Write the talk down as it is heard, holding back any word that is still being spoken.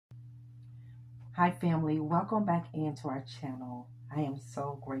Hi, family. Welcome back into our channel. I am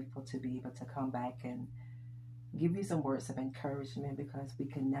so grateful to be able to come back and give you some words of encouragement because we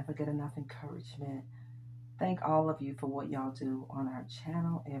can never get enough encouragement. Thank all of you for what y'all do on our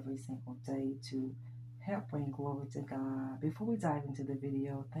channel every single day to help bring glory to God. Before we dive into the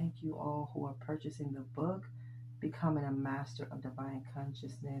video, thank you all who are purchasing the book, Becoming a Master of Divine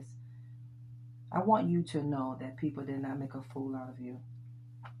Consciousness. I want you to know that people did not make a fool out of you.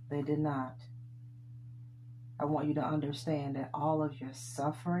 They did not. I want you to understand that all of your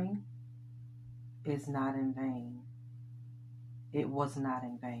suffering is not in vain. It was not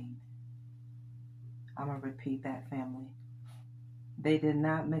in vain. I'm going to repeat that, family. They did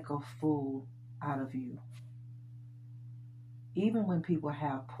not make a fool out of you. Even when people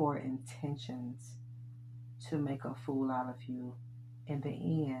have poor intentions to make a fool out of you, in the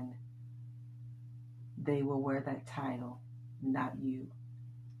end, they will wear that title, not you.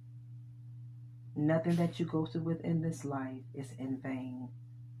 Nothing that you go through within this life is in vain.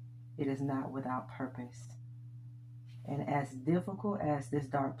 It is not without purpose. And as difficult as this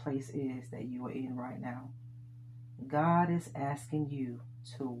dark place is that you are in right now, God is asking you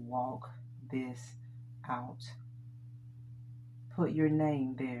to walk this out. Put your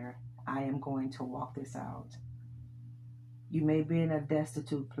name there. I am going to walk this out. You may be in a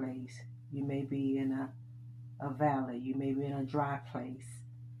destitute place. You may be in a valley. You may be in a dry place.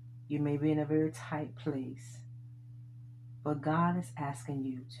 You may be in a very tight place. But God is asking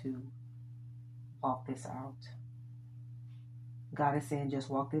you to walk this out. God is saying just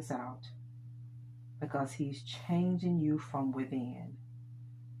walk this out because He's changing you from within.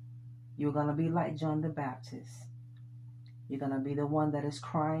 You're going to be like John the Baptist. You're going to be the one that is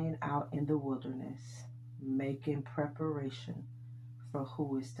crying out in the wilderness, making preparation for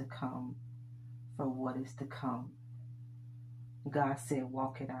who is to come, for what is to come. God said,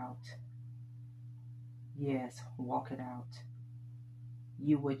 walk it out. Yes, walk it out.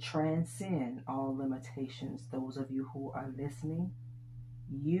 You would transcend all limitations. Those of you who are listening,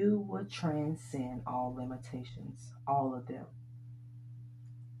 you would transcend all limitations, all of them.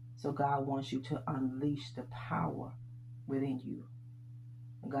 So God wants you to unleash the power within you.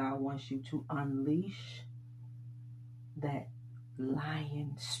 God wants you to unleash that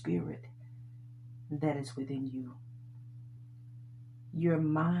lion spirit that is within you. Your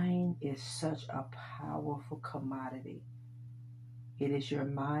mind is such a powerful commodity. It is your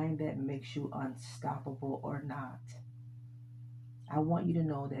mind that makes you unstoppable or not. I want you to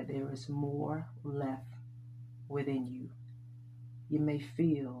know that there is more left within you. You may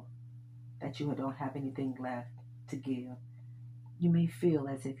feel that you don't have anything left to give. You may feel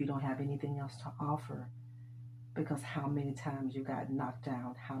as if you don't have anything else to offer because how many times you got knocked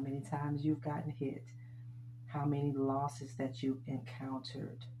down, how many times you've gotten hit, how many losses that you've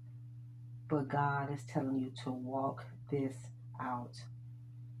encountered. But God is telling you to walk this out.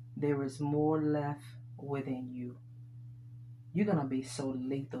 There is more left within you. You're going to be so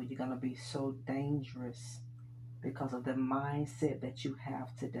lethal. You're going to be so dangerous because of the mindset that you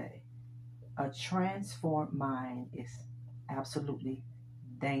have today. A transformed mind is absolutely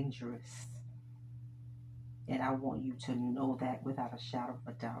dangerous. And I want you to know that without a shadow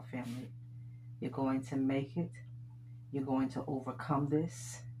of a doubt, family. You're going to make it. You're going to overcome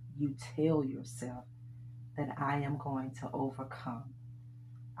this. You tell yourself that I am going to overcome.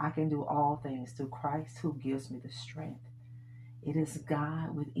 I can do all things through Christ who gives me the strength. It is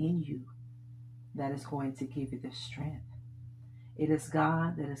God within you that is going to give you the strength. It is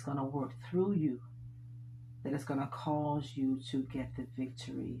God that is going to work through you, that is going to cause you to get the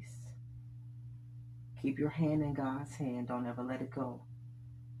victories. Keep your hand in God's hand. Don't ever let it go.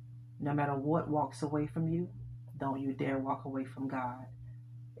 No matter what walks away from you, don't you dare walk away from God.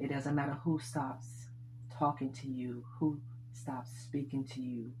 It doesn't matter who stops talking to you, who stops speaking to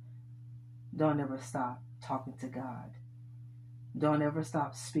you. Don't ever stop talking to God. Don't ever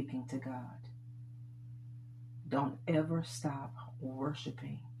stop speaking to God. Don't ever stop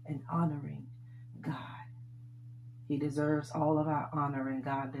worshiping and honoring God. He deserves all of our honor and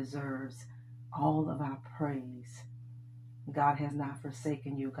God deserves all of our praise. God has not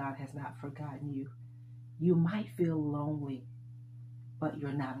forsaken you. God has not forgotten you. You might feel lonely, but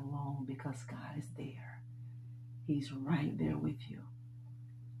you're not alone because God is there. He's right there with you.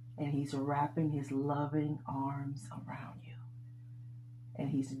 And He's wrapping His loving arms around you. And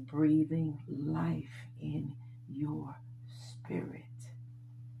He's breathing life in your spirit.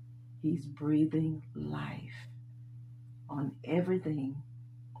 He's breathing life on everything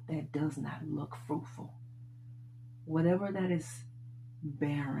that does not look fruitful. Whatever that is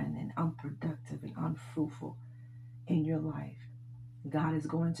barren and unproductive and unfruitful in your life, God is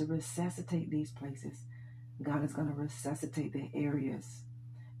going to resuscitate these places. God is going to resuscitate the areas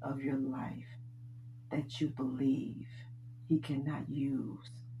of your life that you believe he cannot use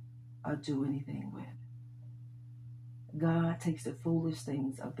or do anything with. God takes the foolish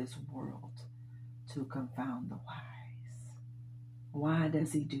things of this world to confound the wise. Why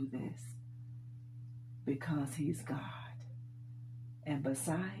does he do this? Because he's God. And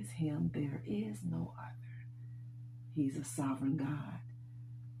besides him, there is no other. He's a sovereign God.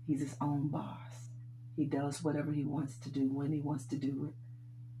 He's his own boss. He does whatever he wants to do when he wants to do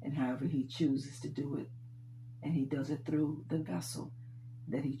it and however he chooses to do it. And he does it through the vessel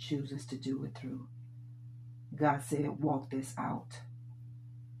that he chooses to do it through. God said, walk this out.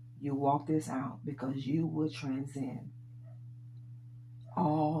 You walk this out because you will transcend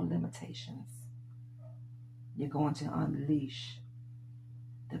all limitations. You're going to unleash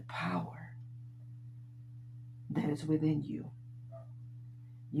the power that is within you.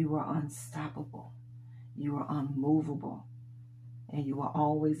 You are unstoppable. You are unmovable. And you are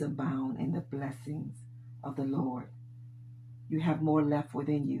always abound in the blessings of the Lord. You have more left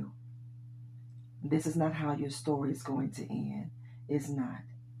within you. This is not how your story is going to end. It's not.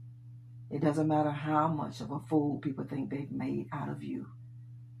 It doesn't matter how much of a fool people think they've made out of you.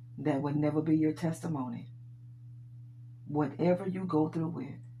 That would never be your testimony. Whatever you go through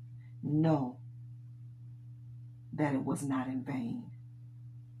with, know that it was not in vain.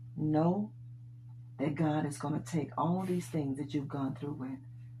 Know that God is going to take all these things that you've gone through with,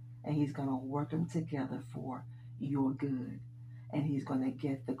 and he's going to work them together for your good. And he's going to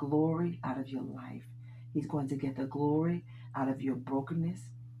get the glory out of your life. He's going to get the glory out of your brokenness.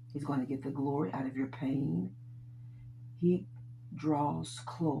 He's going to get the glory out of your pain. He draws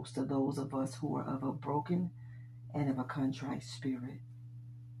close to those of us who are of a broken and of a contrite spirit.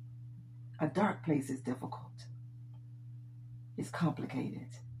 A dark place is difficult. It's complicated.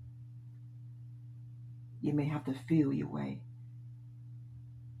 You may have to feel your way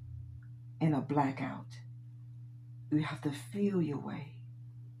in a blackout. You have to feel your way